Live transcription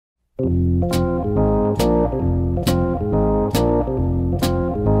Welcome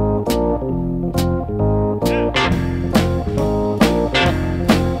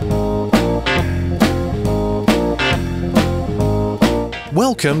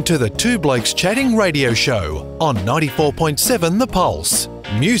to the Two Blokes Chatting radio show on 94.7 The Pulse.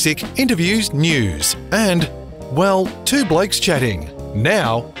 Music, interviews, news, and, well, Two Blokes Chatting.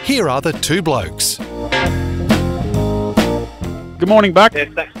 Now, here are the two blokes. Good morning, Buck. Yeah,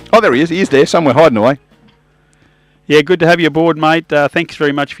 thanks. Oh, there he is. He is there, somewhere hiding away. Yeah, good to have you aboard, mate. Thanks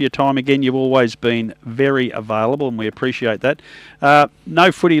very much for your time again. You've always been very available, and we appreciate that.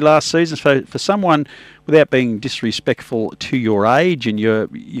 No footy last season. For someone, without being disrespectful to your age, and you're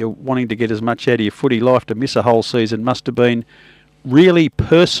wanting to get as much out of your footy life, to miss a whole season must have been really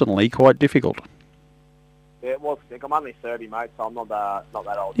personally quite difficult. Yeah, it was sick. I'm only 30, mate, so I'm not that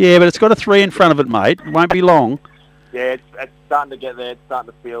old. Yeah, but it's got a 3 in front of it, mate. It won't be long. Yeah, it's starting to get there. It's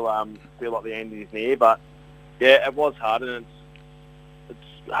starting to feel like the end is near. But yeah, it was hard, and it's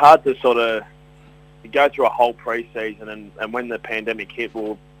hard to sort of go through a whole pre-season, and when the pandemic hit,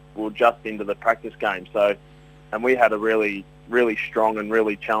 we're just into the practice game. So, and we had a really, really strong and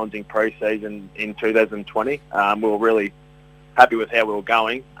really challenging pre-season in 2020. We were really happy with how we were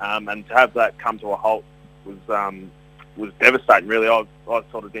going, and to have that come to a halt was devastating. Really, I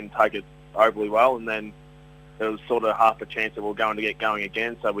sort of didn't take it overly well, and then there was sort of half a chance that we were going to get going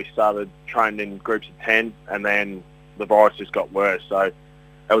again. So we started training in groups of 10, and then the virus just got worse. So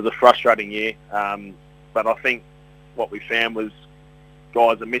it was a frustrating year. But I think what we found was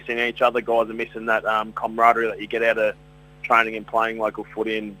guys are missing each other. Guys are missing that camaraderie that you get out of training and playing local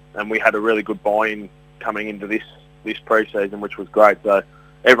footy, and we had a really good buy-in coming into this pre-season, which was great. So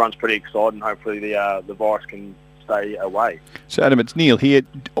everyone's pretty excited, and hopefully the virus can stay away. So Adam, it's Neil here.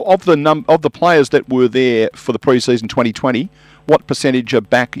 Of the players that were there for the pre-season 2020, what percentage are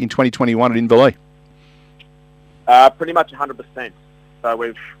back in 2021 at Inverleigh? Pretty much 100%.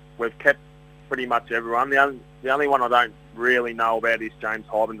 So we've kept pretty much everyone. The only one I don't really know about is James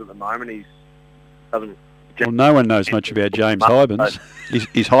Hybens at the moment. Well, no one knows much about James Hybens.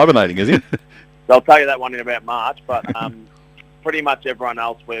 He's hibernating, is he? So I'll tell you that one in about March. But pretty much everyone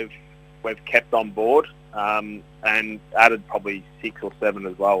else we've kept on board, and added probably 6 or 7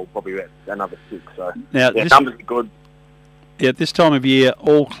 as well. Probably about another 6. So now, yeah, numbers are good. Yeah, at this time of year,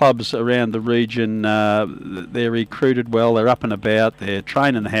 all clubs around the region, they're recruited well, they're up and about, they're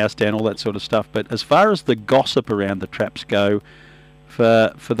training the house down, all that sort of stuff. But as far as the gossip around the traps go,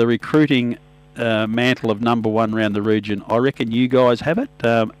 for the recruiting mantle of number one around the region, I reckon you guys have it.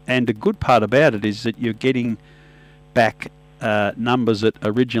 And the good part about it is that you're getting back numbers that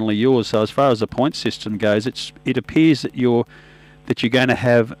are originally yours. So as far as the point system goes, it appears that you're going to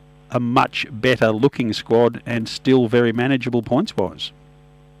have a much better looking squad and still very manageable points wise.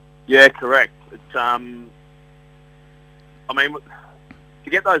 Yeah, correct. It's I mean, to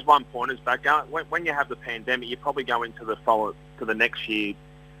get those 1-pointers back, when you have the pandemic, you probably go into the next year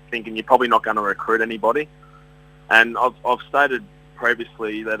thinking you're probably not going to recruit anybody. And I've stated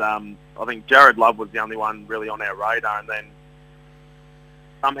previously that I think Jared Love was the only one really on our radar, and then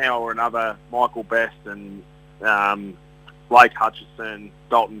somehow or another, Michael Best and Blake Hutchison,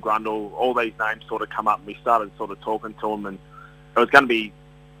 Dalton Grundle, all these names sort of come up, and we started sort of talking to them, and it was going to be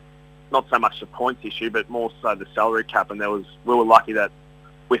not so much the points issue, but more so the salary cap. And we were lucky that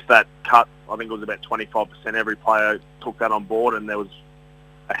with that cut, I think it was about 25%, every player took that on board, and there was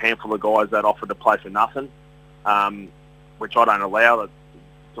a handful of guys that offered to play for nothing, which I don't allow, that's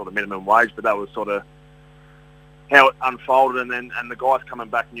sort of minimum wage, but that was sort of how it unfolded. And the guys coming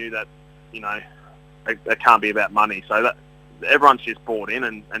back knew that, it can't be about money. So that everyone's just bought in,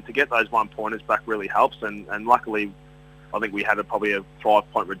 and to get those 1-pointers back really helps. And luckily, I think we had probably a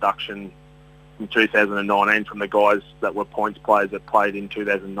 5-point reduction from 2019 from the guys that were points players that played in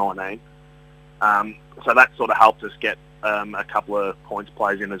 2019. So that sort of helped us get a couple of points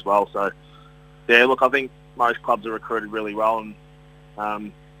players in as well. So yeah, look, I think most clubs are recruited really well, and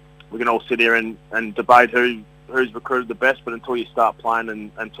we can all sit here and debate who's recruited the best, but until you start playing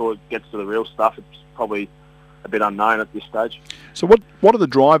and until it gets to the real stuff, it's probably a bit unknown at this stage. So what are the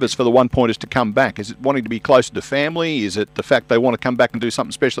drivers for the 1-pointers to come back? Is it wanting to be closer to family? Is it the fact they want to come back and do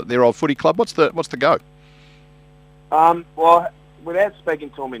something special at their old footy club? What's the go? Well, without speaking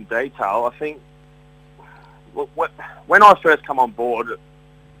to them in detail, I think when I first come on board,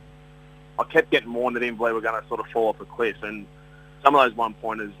 I kept getting warned that Inverleigh were going to sort of fall off a cliff, and some of those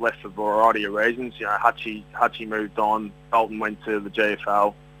 1-pointers left for a variety of reasons. Hutchie moved on, Dalton went to the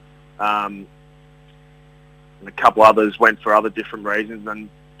GFL, and a couple others went for other different reasons. And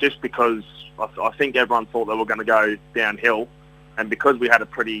just because I think everyone thought they were going to go downhill, and because we had a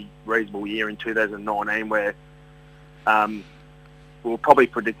pretty reasonable year in 2019 where we were probably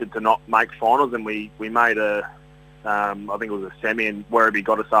predicted to not make finals, and we made I think it was a semi, and Werribee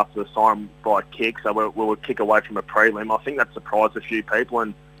got us after the sign by a kick, so we were a kick away from a prelim. I think that surprised a few people,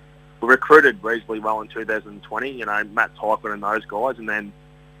 and we recruited reasonably well in 2020, Matt Tyker and those guys, and then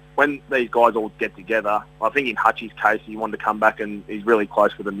when these guys all get together, I think in Hutchie's case, he wanted to come back, and he's really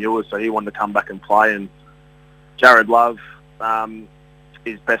close with the Mules, so he wanted to come back and play, and Jared Love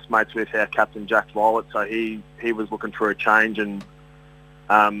is best mates with our captain, Jack Violet, so he was looking for a change and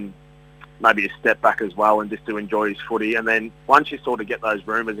maybe a step back as well and just to enjoy his footy. And then once you sort of get those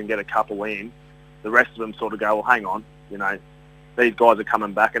rumours and get a couple in, the rest of them sort of go, well, hang on, these guys are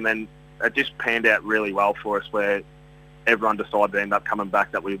coming back. And then it just panned out really well for us where everyone decided to end up coming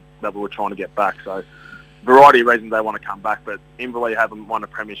back that we were trying to get back. So variety of reasons they want to come back, but Inverleigh haven't won a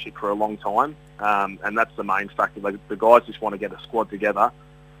premiership for a long time, and that's the main factor. The guys just want to get a squad together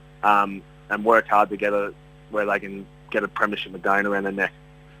and work hard together where they can get a premiership medallion around their neck.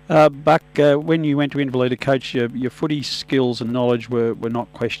 Buck, when you went to Inverleigh to coach, your footy skills and knowledge were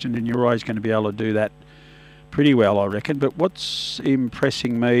not questioned, and you're always going to be able to do that pretty well, I reckon. But what's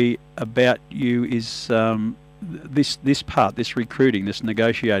impressing me about you is this part, this recruiting, this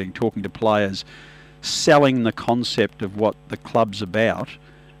negotiating, talking to players, selling the concept of what the club's about.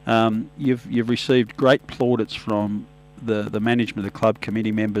 You've received great plaudits from the management of the club,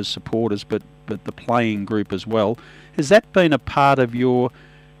 committee members, supporters, but the playing group as well. Has that been a part of your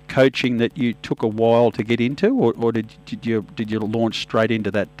coaching that you took a while to get into, or did you launch straight into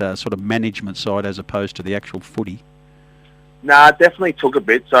that sort of management side as opposed to the actual footy? No, it definitely took a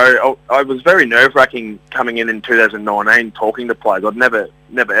bit. So I was very nerve-wracking coming in 2019, talking to players. I'd never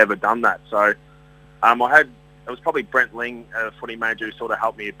ever done that. So it was probably Brent Ling, a footy manager, who sort of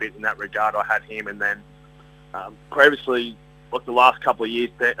helped me a bit in that regard. I had him, and then previously, the last couple of years,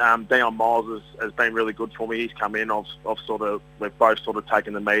 Dion Miles has been really good for me. He's come in. We've both sort of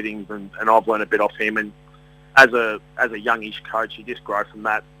taken the meetings, and I've learned a bit off him. And as a youngish coach, you just grow from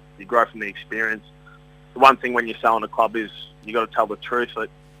that. You grow from the experience. The one thing when you're selling a club is you got to tell the truth. Like,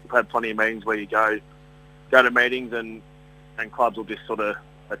 we've had plenty of meetings where you go to meetings and clubs will just sort of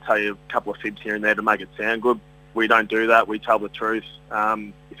tell you a couple of fibs here and there to make it sound good. We don't do that. We tell the truth.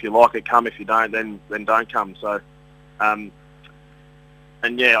 If you like it, come. If you don't, then don't come. So.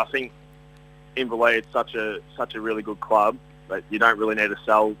 And yeah, I think Inverleigh is such a really good club that you don't really need to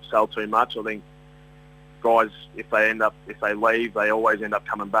sell too much. I think guys, if they leave, they always end up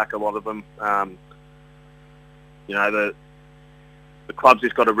coming back. A lot of them, the club's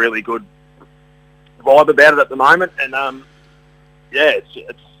just got a really good vibe about it at the moment, and it's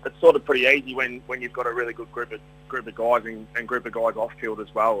sort of pretty easy when you've got a really good group of guys and group of guys off field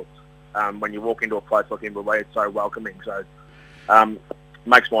as well. When you walk into a place like Inverleigh, it's so welcoming. So.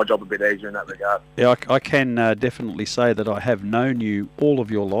 Makes my job a bit easier in that regard. Yeah, I can definitely say that I have known you all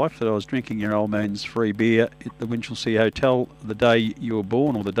of your life, that I was drinking your old man's free beer at the Winchelsea Hotel the day you were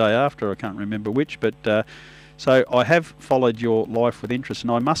born, or the day after, I can't remember which, but so I have followed your life with interest,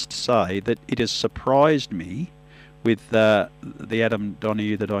 and I must say that it has surprised me with the Adam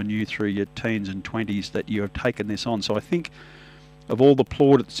Donohue that I knew through your teens and 20s that you have taken this on. So I think of all the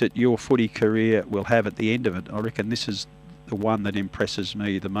plaudits that your footy career will have at the end of it, I reckon this is the one that impresses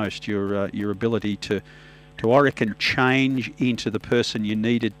me the most, your ability to I reckon change into the person you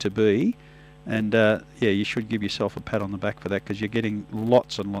needed to be, and you should give yourself a pat on the back for that, because you're getting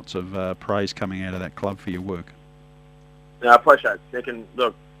lots and lots of praise coming out of that club for your work. Yeah, I appreciate it, Nick. And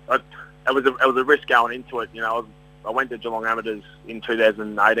look, it was a risk going into it. I went to Geelong Amateurs in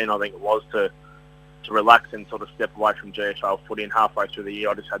 2018, I think it was, to relax and sort of step away from GFL footy, and halfway through the year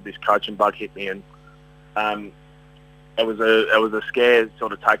I just had this coaching bug hit me, and it was a scare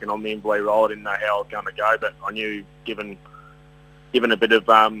sort of taking on the Inverleigh role. I didn't know how I was going to go, but I knew given a bit of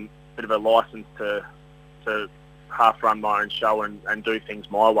a license to half run my own show and do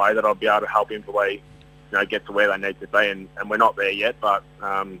things my way, that I'd be able to help Inverleigh, get to where they need to be. And we're not there yet, but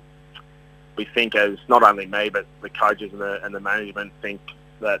we think, as not only me but the coaches and the management think,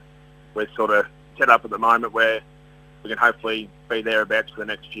 that we're sort of set up at the moment where we can hopefully be thereabouts for the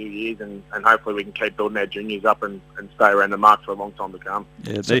next few years, and hopefully we can keep building our juniors up and stay around the mark for a long time to come.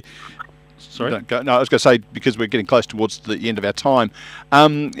 Yeah, sorry? No, I was going to say, because we're getting close towards the end of our time,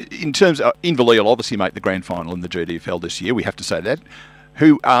 in terms of Inverleigh will obviously make the grand final in the GDFL this year, we have to say that.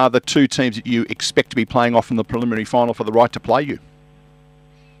 Who are the two teams that you expect to be playing off in the preliminary final for the right to play you?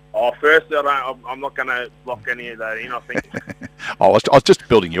 Firstly, I'm not going to lock any of that in. I think. I was just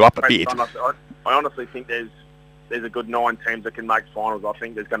building you up a bit. I honestly think there's a good 9 teams that can make finals. I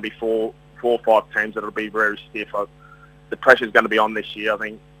think there's going to be 4 or 5 teams that'll be very stiff. the pressure's going to be on this year. I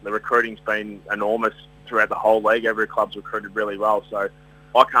think the recruiting's been enormous throughout the whole league. Every club's recruited really well, so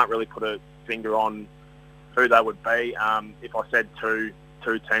I can't really put a finger on who they would be. If I said two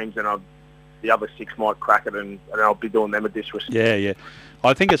teams, then the other 6 might crack it, and I'll be doing them a disrespect. Yeah.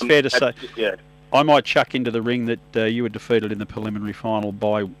 I think it's fair to say. Yeah. I might chuck into the ring that you were defeated in the preliminary final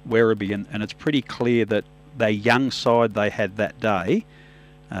by Werribee, and it's pretty clear that the young side they had that day,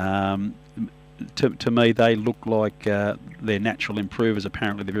 to me, they look like they're natural improvers.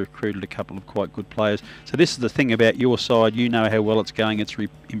 Apparently, they've recruited a couple of quite good players. So this is the thing about your side. You know how well it's going. It's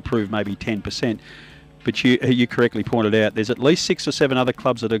improved maybe 10%. But you correctly pointed out there's at least 6 or 7 other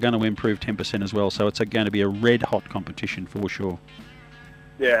clubs that are going to improve 10% as well. So it's going to be a red-hot competition for sure.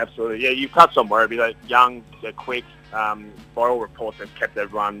 Yeah, absolutely. Yeah, you've touched on Werribee. They're young, they're quick. By all reports, they've kept their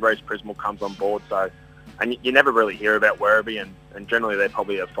run. Reece Prismal comes on board. So, and you never really hear about Werribee, and generally they're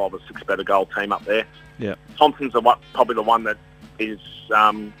probably a 5 or 6 better goal team up there. Yeah. Thompson's probably the one that is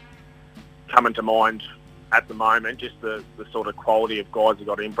coming to mind at the moment, just the sort of quality of guys who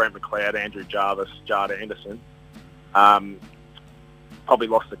got in. Brent McLeod, Andrew Jarvis, Jard Anderson. Probably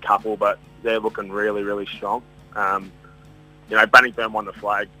lost a couple, but they're looking really, really strong. Bannockburn won the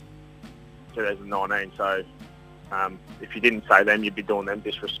flag 2019, so if you didn't say them, you'd be doing them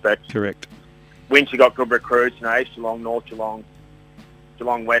disrespect. Correct. Winch, you got good recruits, East Geelong, North Geelong,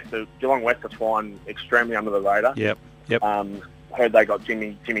 Geelong West. Geelong West are flying extremely under the radar. Yep. Heard they got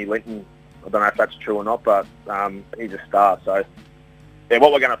Jimmy Linton. I don't know if that's true or not, but he's a star. So, yeah,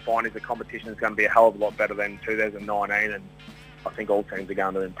 what we're going to find is the competition is going to be a hell of a lot better than 2019, and I think all teams are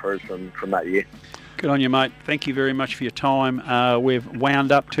going to improve from that year. Good on you, mate. Thank you very much for your time. We've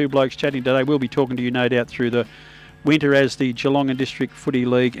wound up Two Blokes Chatting today. We'll be talking to you, no doubt, through the winter as the Geelong and District Footy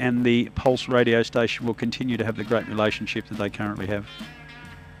League and the Pulse radio station will continue to have the great relationship that they currently have.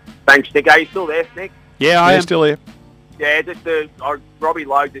 Thanks, Nick. Are you still there, Nick? Yeah, I am. Still here. Yeah, just Robbie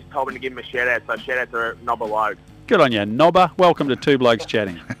Logue just told me to give him a shout-out, so shout-out to Nobber Logue. Good on you, Nobber. Welcome to Two Blokes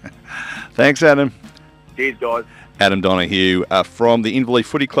Chatting. Thanks, Adam. Cheers, guys. Adam Donohue from the Inverleigh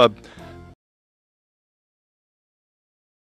Footy Club